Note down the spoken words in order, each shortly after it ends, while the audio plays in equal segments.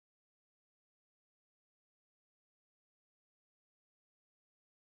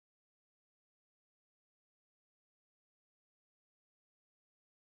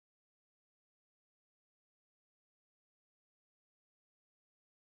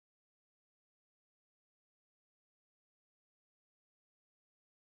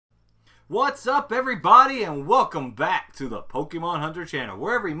What's up, everybody, and welcome back to the Pokemon Hunter channel,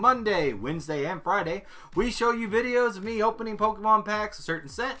 where every Monday, Wednesday, and Friday we show you videos of me opening Pokemon packs of certain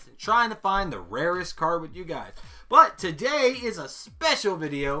sets and trying to find the rarest card with you guys. But today is a special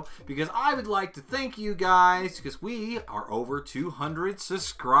video because I would like to thank you guys because we are over 200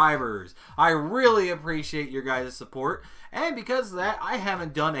 subscribers. I really appreciate your guys' support, and because of that, I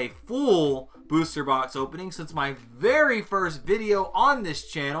haven't done a full booster box opening since my very first video on this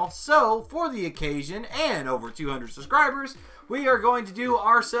channel. So for the occasion and over 200 subscribers, we are going to do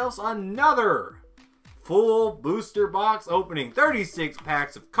ourselves another full booster box opening. 36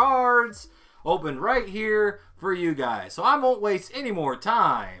 packs of cards opened right here for you guys. So I won't waste any more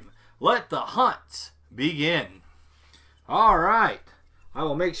time. Let the hunt begin. Alright, I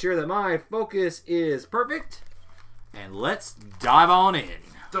will make sure that my focus is perfect, and let's dive on in.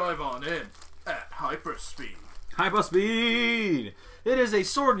 Dive on in at hyperspeed. Hyperspeed! It is a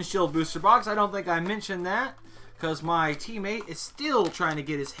Sword and Shield booster box. I don't think I mentioned that because my teammate is still trying to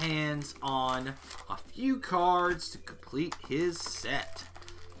get his hands on a few cards to complete his set.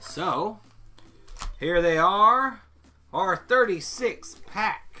 So, here they are, our 36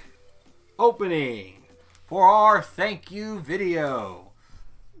 pack opening for our thank you video.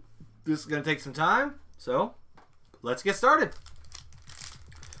 This is going to take some time, so let's get started.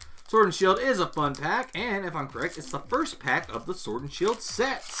 Sword and Shield is a fun pack, and if I'm correct, it's the first pack of the Sword and Shield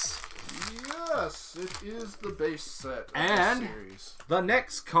sets. Yes, it is the base set of and the series. The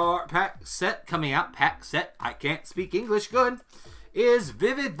next pack set coming out, I can't speak English good, is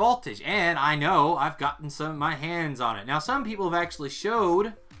Vivid Voltage. And I know I've gotten some of my hands on it. Now, some people have actually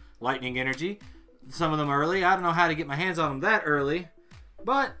showed Lightning Energy, some of them early. I don't know how to get my hands on them that early,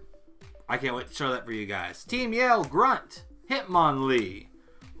 but I can't wait to show that for you guys. Team Yell, Grunt, Hitmonlee,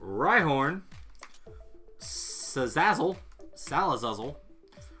 Rhyhorn, Salazzle,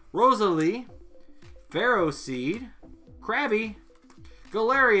 Rosalie, Ferroseed, Krabby,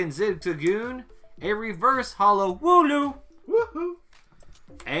 Galarian Zigzagoon, a reverse holo Wooloo, woohoo,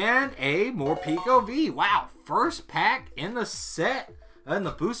 and a Morpeko V. Wow, first pack in the set, in the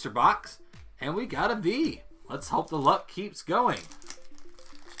booster box, and we got a V. Let's hope the luck keeps going.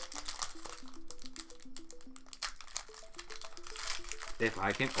 If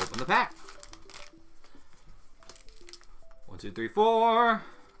I can open the pack. 1, 2, 3, 4.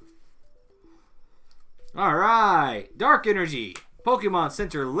 Alright. Dark Energy, Pokemon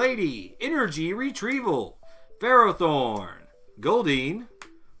Center Lady, Energy Retrieval, Ferrothorn, Goldeen,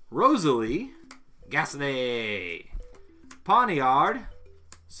 Rosalie, Gastly, Pawniard,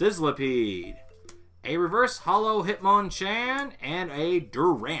 Sizzlipede, a reverse holo Hitmonchan, and a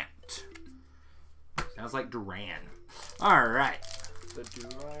Durant. Sounds like Duran. Alright. The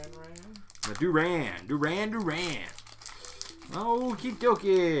Duran. The Duran. Okie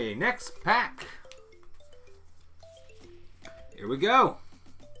dokie. Next pack. Here we go.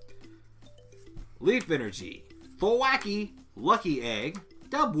 Leaf Energy, Thwackey, Lucky Egg,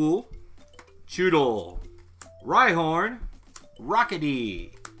 Dubwool, Choodle, Rhyhorn,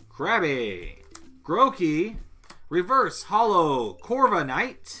 Rockety, Krabby, Grookey, reverse holo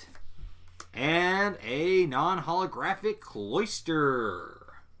Corviknight, and a non-holographic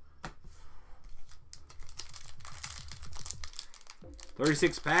Cloyster.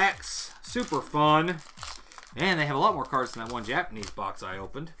 36 packs, super fun. And they have a lot more cards than that one Japanese box I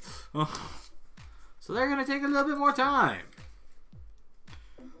opened. So they're going to take a little bit more time.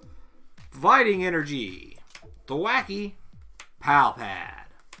 Fighting Energy, Thwackey, Palpad,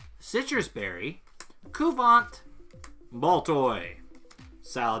 Citrus Berry, Cuvant, Baltoy,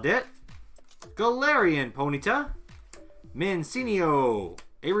 Saladit, Galarian Ponyta, Mincineo,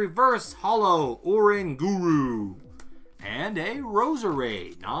 a reverse holo Oranguru, and a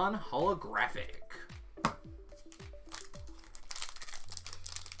Roserade non-holographic.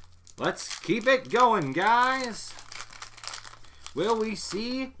 Let's keep it going, guys. Will we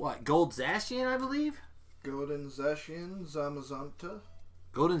see what? Gold Zacian, I believe? Golden Zacian, Zamazanta.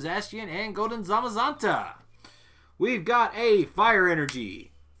 Golden Zacian and Golden Zamazanta. We've got a Fire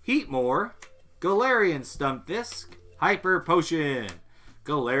Energy, Heatmore, Galarian Stunfisk, Hyper Potion,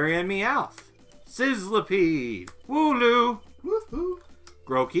 Galarian Meowth, Sizzlipede, Wooloo, woohoo,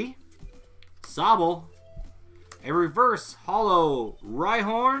 Grookey, Sobble, a reverse holo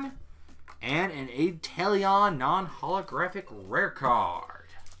Rhyhorn, and an Inteleon non-holographic rare card.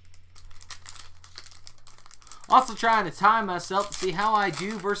 Also trying to time myself to see how I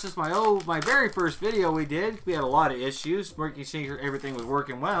do versus my very first video we did. We had a lot of issues, making sure everything was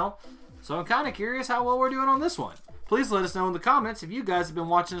working well. So I'm kind of curious how well we're doing on this one. Please let us know in the comments if you guys have been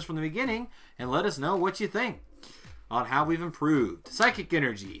watching this from the beginning, and let us know what you think on how we've improved. Psychic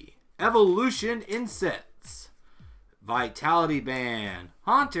Energy, Evolution in sets. Vitality Band.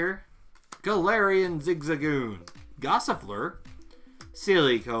 Haunter. Galarian Zigzagoon. Gossifleur.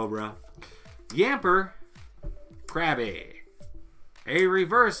 Silly Cobra. Yamper. Krabby. A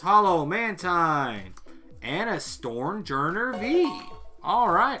reverse hollow Mantine. And a Stormjourner V.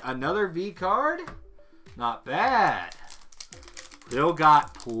 Alright, another V card. Not bad. Still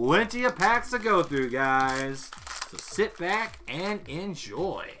got plenty of packs to go through, guys. So sit back and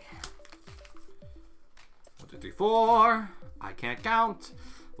enjoy. 1, 2, 3, 4. I can't count.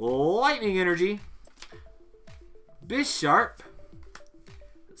 Lightning Energy. Bisharp.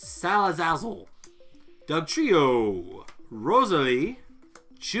 Salazazzle. Dugtrio. Rosalie.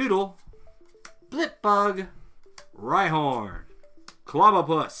 Choodle. Blipbug. Rhyhorn.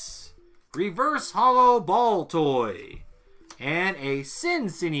 Clobopus. Reverse Hollow Ball Toy. And a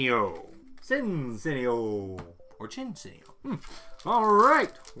Cincineo. Or Chincineo.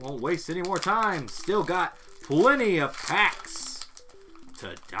 Alright. Won't waste any more time. Still got plenty of packs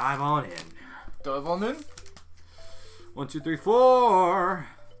to dive on in. Dive on in. 1, 2, 3, 4.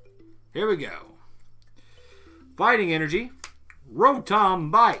 Here we go. Fighting Energy.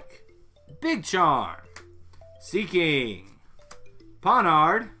 Rotom Bike. Big Charm. Seeking.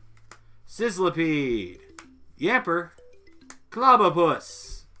 Ponard. Sizzlipede. Yamper.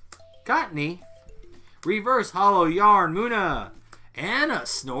 Clobopus. Cottony. Reverse Hollow Yarn Muna. And a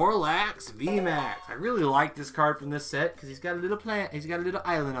Snorlax VMAX. I really like this card from this set because he's got a little plant. He's got a little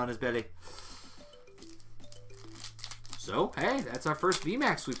island on his belly. So, hey, that's our first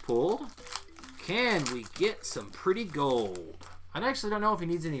VMAX we pulled. Can we get some pretty gold? I actually don't know if he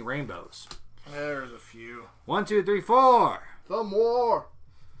needs any rainbows. There's a few. 1, 2, 3, 4. Some more.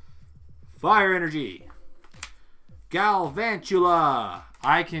 Fire Energy. Galvantula.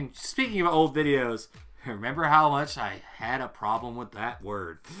 Speaking of old videos, remember how much I had a problem with that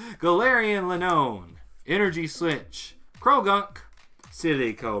word. Galarian Lenone. Energy Switch. Krogunk.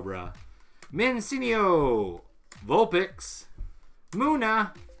 Silly Cobra. Mincineo. Vulpix.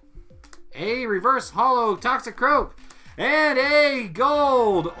 Muna. A reverse hollow Toxicroak. And a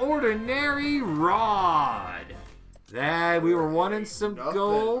gold ordinary rod. That we were wanting some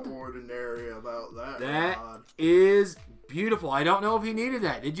gold. Ordinary about that. That rod. is beautiful. I don't know if he needed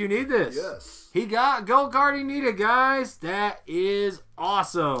that. Did you need this? Yes. He got gold card he needed, guys. That is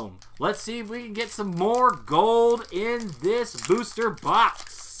awesome. Let's see if we can get some more gold in this booster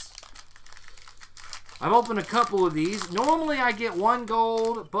box. I've opened a couple of these. Normally I get 1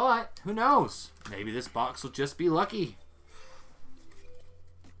 gold, but who knows? Maybe this box will just be lucky.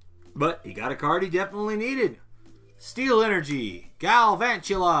 But he got a card he definitely needed. Steel Energy,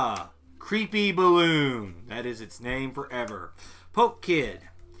 Galvantula, Creepy Balloon. That is its name forever. Poke Kid,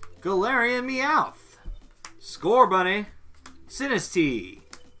 Galarian Meowth, Score Bunny, Sinistea,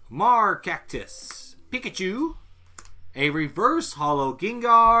 Mar Cactus, Pikachu, a reverse hollow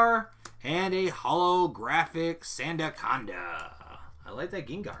Gengar, and a holographic Sandaconda. I like that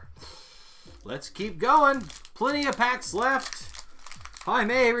Gengar. Let's keep going. Plenty of packs left. I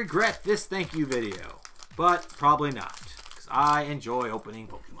may regret this thank you video, but probably not, because I enjoy opening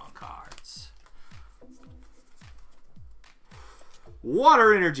Pokemon cards.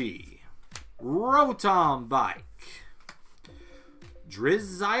 Water Energy. Rotom Bike.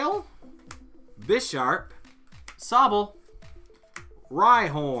 Drizzile. Bisharp. Sobble.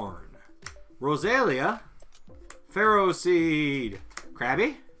 Rhyhorn. Rosalia. Ferroseed.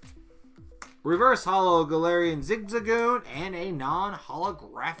 Krabby. Reverse Hollow Galarian Zigzagoon, and a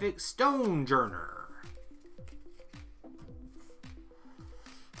non-holographic Stonejourner.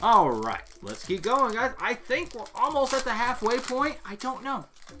 Alright, let's keep going, guys. I think we're almost at the halfway point. I don't know.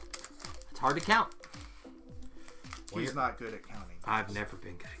 It's hard to count. He's not good at counting. I've never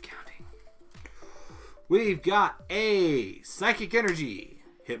been good at counting. We've got a Psychic Energy,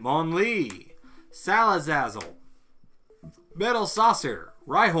 Hitmonlee, Salazazzle, Metal Saucer,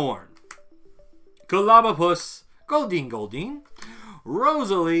 Rhyhorn, Clobopus, Goldeen,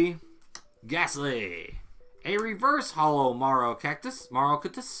 Rosalie, Ghastly, a reverse hollow Marocactus,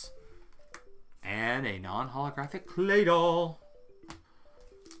 and a non-holographic Claydol.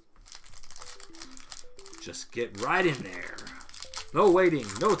 Just get right in there. No waiting,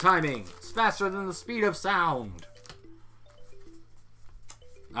 no timing. It's faster than the speed of sound.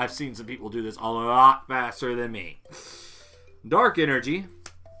 I've seen some people do this a lot faster than me. Dark Energy,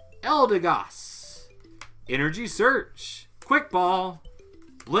 Eldegoss, Energy Search, Quick Ball,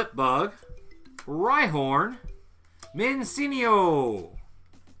 Blipbug, Rhyhorn, Mincineo,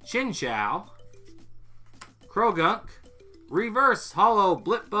 Chinchou, Krogunk, Reverse Hollow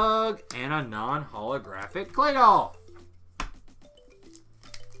Blipbug, and a non-holographic Claydol.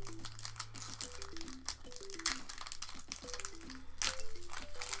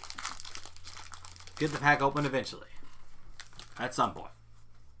 get the pack open eventually. At some point.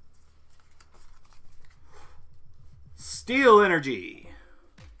 Steel Energy.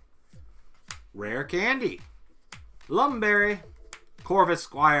 Rare Candy. Lumberry. Corvus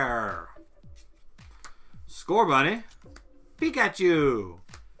Squire. Scorbunny. Pikachu.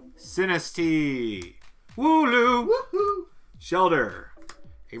 Sinistea. Wooloo. Woohoo! Shelter.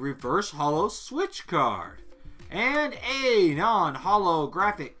 A reverse hollow switch card. And a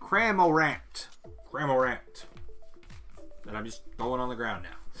non-holographic Cramorant. That I'm just throwing on the ground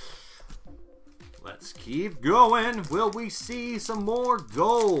now. Let's keep going. Will we see some more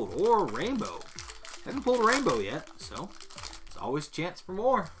gold or rainbow? Haven't pulled a rainbow yet, so there's always a chance for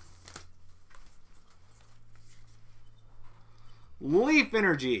more. Leaf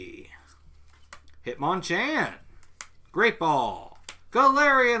Energy. Hitmonchan. Great Ball.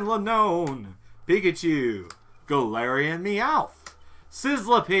 Galarian Lanone. Pikachu. Galarian Meowth.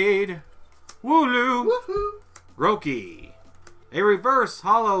 Sizzlipede. Wooloo. Woohoo! Grookey. A reverse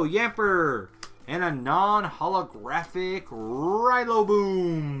hollow Yamper. And a non-holographic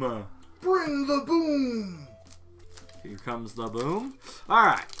Riloboom. Bring the boom! Here comes the boom.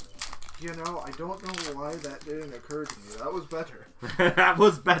 Alright. You know, I don't know why that didn't occur to me. That was better. That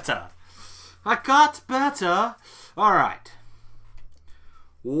was better. I got better. Alright.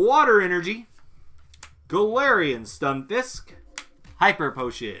 Water Energy. Galarian Stunfisk. Hyper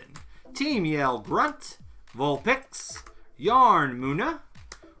Potion. Team Yell Grunt. Vulpix. Yarn Muna.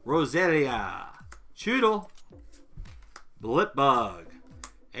 Roselia. Choodle. Blipbug.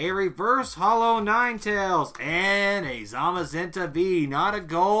 A reverse hollow Ninetales. And a Zamazenta V. Not a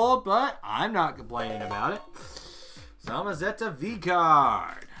gold, but I'm not complaining about it. Zamazenta V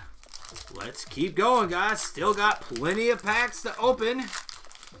card. Let's keep going, guys. Still got plenty of packs to open.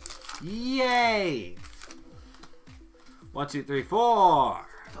 Yay! 1, 2, 3, 4.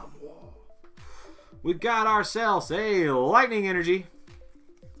 We've got ourselves a Lightning Energy.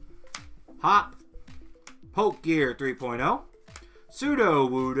 Hop. Poke Gear 3.0. Pseudo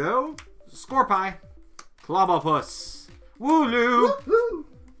Wudo. Scorpie. Clobbopus. Wooloo. Woohoo!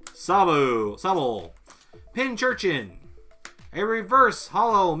 Sobble. Pinchurchin. A reverse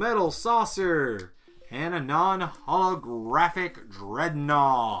hollow metal saucer. And a non-holographic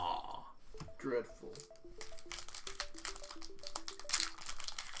Dreadnought. Dreadful.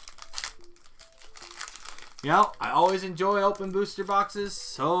 You know, I always enjoy open booster boxes.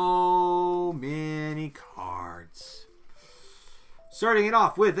 So many cards. Starting it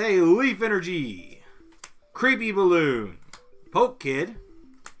off with a Leaf Energy. Creepy Balloon. Poke Kid.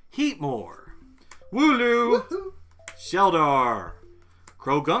 Heatmore. Wooloo. Woohoo! Sheldar.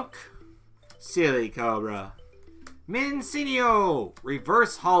 Krogunk. Silly Cobra. Mincinio.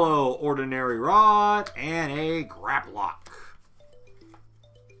 Reverse Hollow Ordinary Rod. And a Graplock.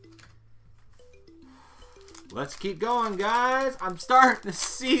 Let's keep going, guys. I'm starting to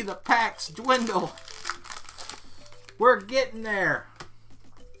see the packs dwindle. We're getting there.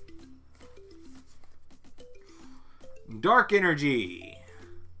 Dark Energy.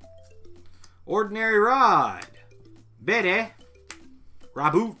 Ordinary Rod. Bede.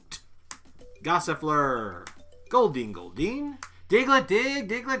 Raboot. Gossifleur. Goldeen. Diglett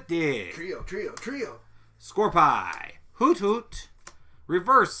Dig. Trio. Scorpie. Hoot.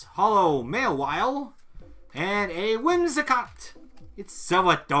 Reverse Hollow Mailwhile. And a Whimsicott. It's so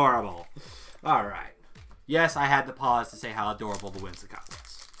adorable. Alright. Yes, I had to pause to say how adorable the Whimsicott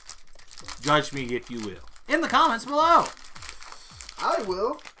was. Judge me if you will. In the comments below. I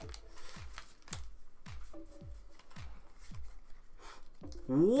will.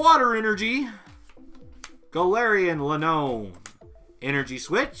 Water Energy. Galarian Lanone. Energy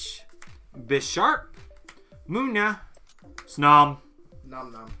Switch. Bisharp. Muna. Snom.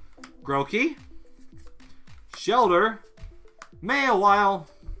 Nom. Grookey. Shelter. Mailwhile.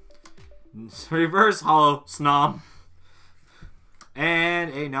 Reverse Hollow Snom.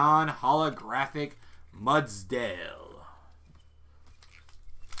 And a non-holographic Mudsdale.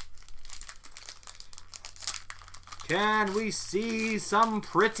 Can we see some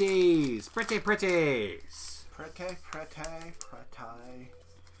pretties? Pretties. Pretty.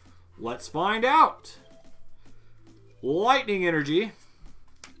 Let's find out. Lightning Energy.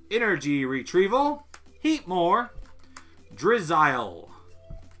 Energy Retrieval. Heatmore. Drizzile.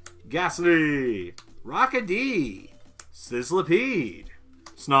 Ghastly. Rockadee. Sizzlipede.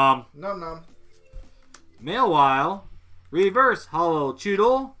 Snom. Nom. Mailwhile. Reverse Hollow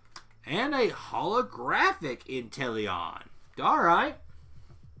Choodle. And a holographic Inteleon. Alright.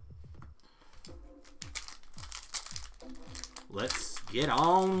 Let's get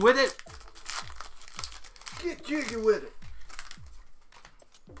on with it. Get jiggy with it.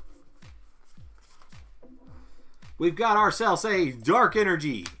 We've got ourselves a Dark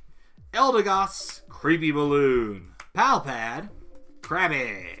Energy, Eldegoss, Creepy Balloon, Palpad,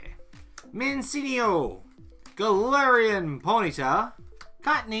 Krabby, Mincinio, Galarian Ponyta,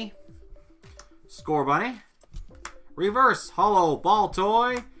 Cottony, Scorbunny, Reverse Hollow Ball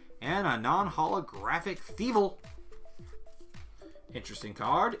Toy, and a non-holographic Thievul. Interesting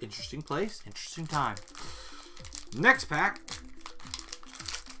card, interesting place, interesting time. Next pack.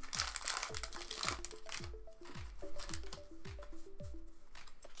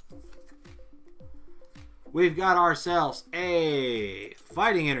 We've got ourselves a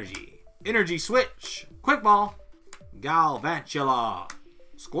Fighting Energy, Energy Switch, Quick Ball, Galvantula,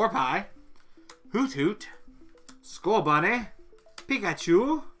 Scorpie, Hoot Hoot, Scorbunny,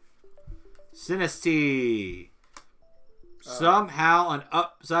 Pikachu, Sinistea. Somehow an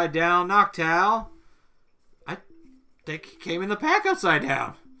upside down Noctowl. I think he came in the pack upside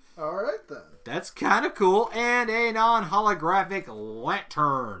down. Alright then. That's kind of cool. And a non-holographic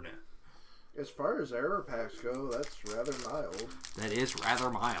Lantern. As far as error packs go, that's rather mild. That is rather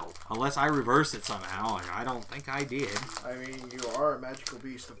mild. Unless I reverse it somehow, and I don't think I did. I mean, you are a magical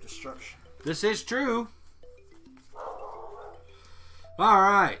beast of destruction. This is true.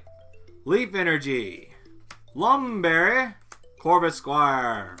 Alright. Leaf Energy, Lumberry,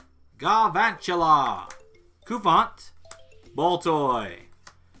 Corvisquire, Galvantula, Cufant, Boltoy,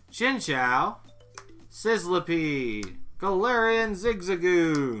 Chinchou, Sizzlipede, Galarian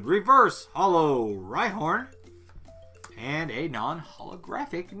Zigzagoon, Reverse Hollow Rhyhorn, and a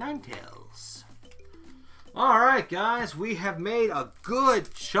non-holographic Ninetales. Alright guys, we have made a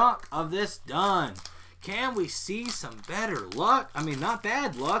good chunk of this done. Can we see some better luck? I mean, not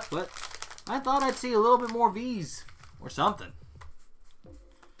bad luck, but I thought I'd see a little bit more V's or something.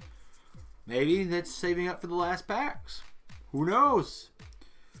 Maybe that's saving up for the last packs. Who knows?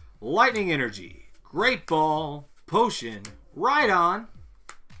 Lightning Energy, Great Ball, Potion, Rhydon,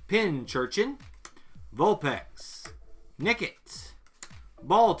 Pinchurchin, Vulpix, Nickit,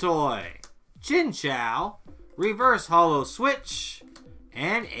 Baltoy, Chinchou, Reverse Hollow Switch,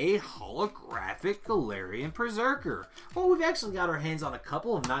 and a holographic Galarian Berserker. Well, we've actually got our hands on a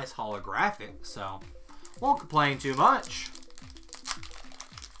couple of nice holographics, so won't complain too much.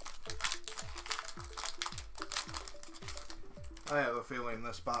 I have a feeling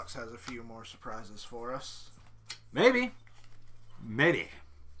this box has a few more surprises for us. Maybe. Maybe.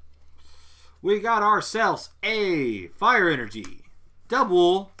 We got ourselves a Fire Energy,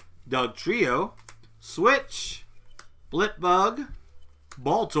 Double, Doug Trio, Switch, Blipbug,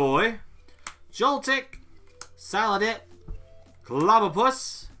 Baltoy, Joltik, Saladit,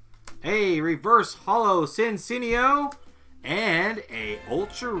 Clobbopus, a Reverse Hollow Cincinio, and a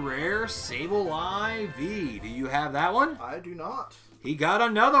Ultra Rare Sableye V. Do you have that one? I do not. He got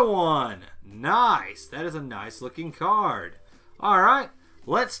another one. Nice. That is a nice looking card. Alright,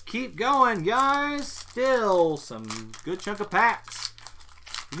 let's keep going, guys. Still some good chunk of packs.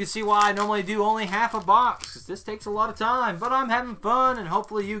 You can see why I normally do only half a box, because this takes a lot of time. But I'm having fun, and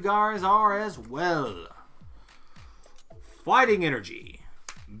hopefully you guys are as well. Fighting Energy,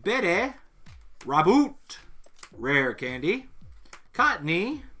 Betty, Raboot, Rare Candy,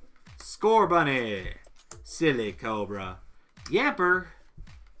 Cottony, Scorbunny, Silly Cobra, Yamper,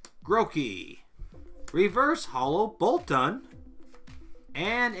 Grookey, Reverse Hollow Boltun,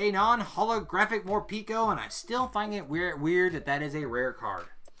 and a non-holographic Morpeko, and I still find it weird that that is a rare card.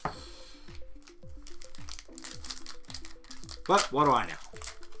 But what do I know?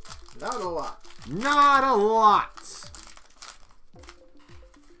 Not a lot. Not a lot.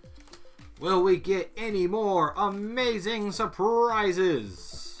 Will we get any more amazing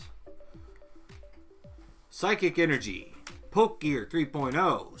surprises? Psychic Energy, Pokegear 3.0,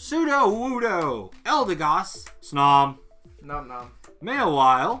 Sudowoodo, Eldegoss, Snom, Nom nom.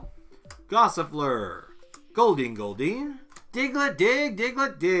 Mawile, Gossifleur, Goldeen, Diglett Dig,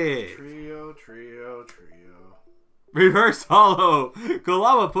 Trio. Reverse Hollow,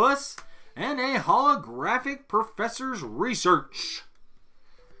 Clobbopus, and a holographic Professor's Research.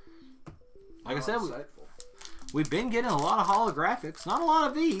 Like I said, we've been getting a lot of holographics. Not a lot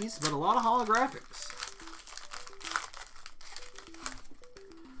of these, but a lot of holographics.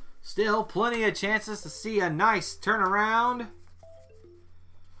 Still plenty of chances to see a nice turnaround.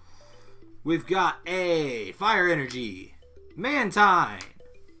 We've got a Fire Energy, Mantine,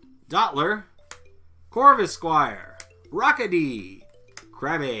 Dottler, Corvisquire, Rockadee,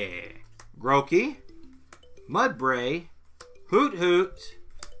 Krabby, Grookey, Mudbray, Hoot Hoot,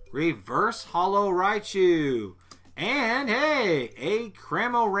 Reverse Hollow Raichu, and hey, a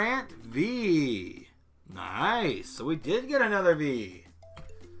Cramorant V. Nice. So we did get another V.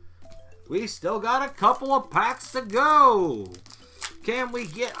 We still got a couple of packs to go. Can we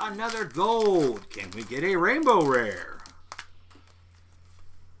get another gold? Can we get a rainbow rare?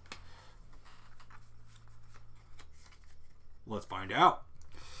 Let's find out.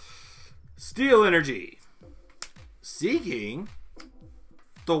 Steel Energy. Seeking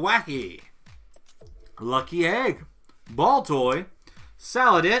the Wacky. Lucky Egg. Ball Toy.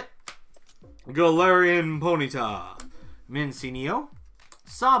 Saladit. Galarian Ponyta. Mincineo.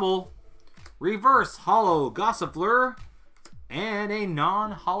 Sobble. Reverse Hollow Gossifleur. And a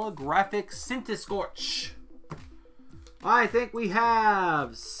non-holographic Centiskorch. I think we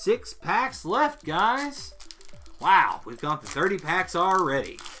have 6 packs left, guys. Wow, we've gone through 30 packs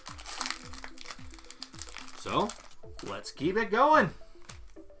already. So, let's keep it going.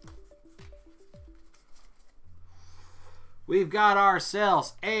 We've got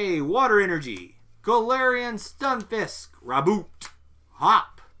ourselves a Water Energy, Galarian Stunfisk, Raboot,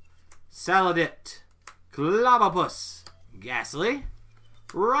 Hop, Saladit, Clavapus, Ghastly,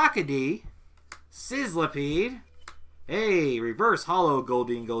 Rockadee, Sizzlipede, a Reverse Hollow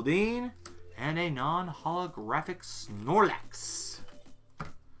Goldeen, and a non-holographic Snorlax.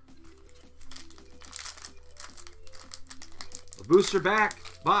 A booster pack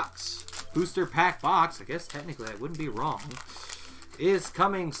box, I guess technically I wouldn't be wrong, is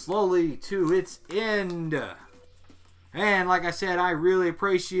coming slowly to its end. And like I said, I really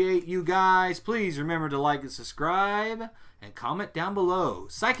appreciate you guys. Please remember to like and subscribe and comment down below.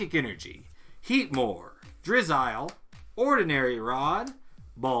 Psychic Energy, Heatmore, Drizzile, Ordinary Rod,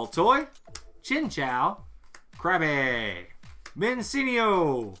 Ball Toy, Chinchou, Krabby,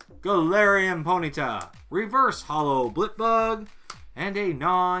 Mincineo, Galarian Ponyta, Reverse Hollow Blipbug, and a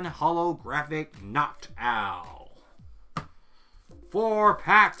non-holographic Noctowl. 4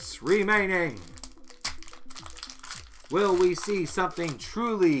 packs remaining. Will we see something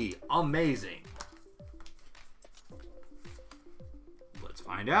truly amazing? Let's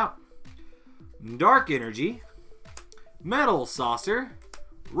find out. Dark Energy, Metal Saucer,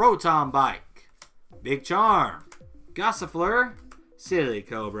 Rotom Bike, Big Charm, Gossifleur, Silly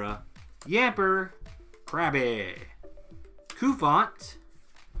Cobra, Yamper, Krabby, Cufant,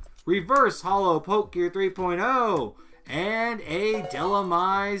 Reverse Hollow Pokegear 3.0, and a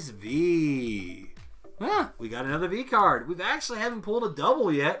Delamize V. We got another V card. We actually haven't pulled a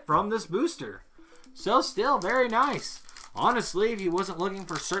double yet from this booster. So still very nice. Honestly, if he wasn't looking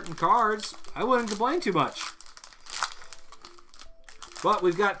for certain cards, I wouldn't complain too much. But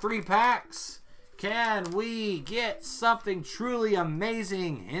we've got 3 packs. Can we get something truly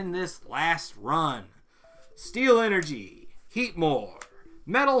amazing in this last run? Steel Energy, Heatmore,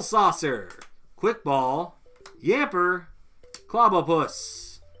 Metal Saucer, Quick Ball, Yamper,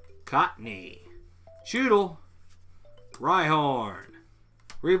 Clobopus, Cottony, Choodle, Rhyhorn,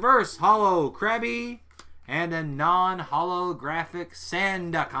 Reverse Hollow Krabby, and a non-holographic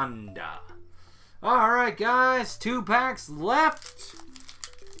Sandaconda. Alright guys, 2 packs left.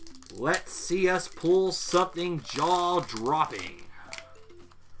 Let's see us pull something jaw-dropping.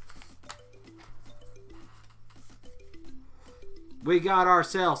 We got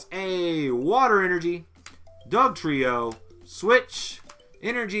ourselves a Water Energy, Dugtrio, Switch,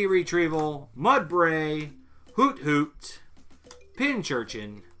 Energy Retrieval, Mudbray, Hoot Hoot,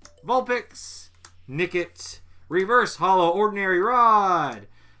 Pinchurchin, Vulpix, Nickit, Reverse Hollow Ordinary Rod,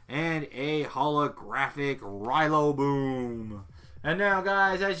 and a holographic Riloboom. And now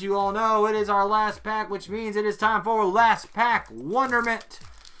guys, as you all know, it is our last pack, which means it is time for last pack wonderment.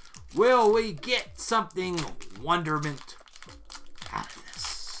 Will we get something wonderment out of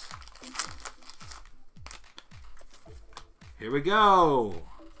this? Here we go.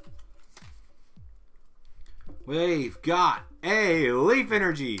 We've got a Leaf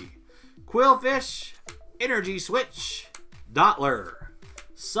Energy, Quillfish, Energy Switch, Dottler,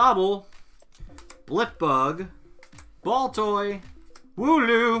 Sobble, Blipbug, Baltoy,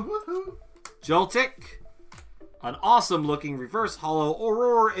 Wooloo, Joltik, an awesome looking Reverse Hollow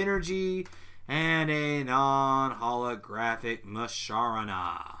Aurora Energy, and a non-holographic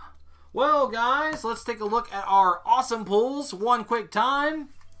Musharana. Well guys, let's take a look at our awesome pulls one quick time.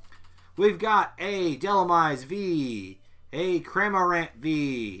 We've got a Delamize V, a Cramorant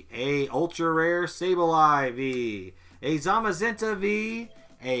V, a Ultra Rare Sableye V, a Zamazenta V,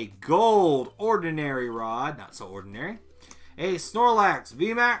 a Gold Ordinary Rod, not so ordinary, a Snorlax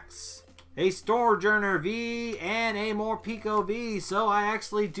VMAX, a Sojourner V, and a Morpeko V. So I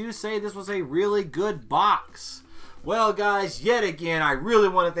actually do say this was a really good box. Well guys, yet again, I really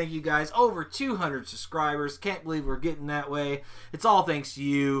want to thank you guys. Over 200 subscribers. Can't believe we're getting that way. It's all thanks to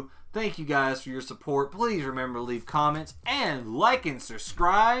you. Thank you guys for your support. Please remember to leave comments and like and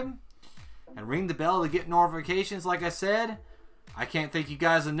subscribe. and ring the bell to get notifications. Like I said, I can't thank you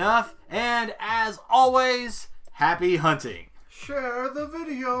guys enough. And as always, happy hunting. Share the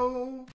video.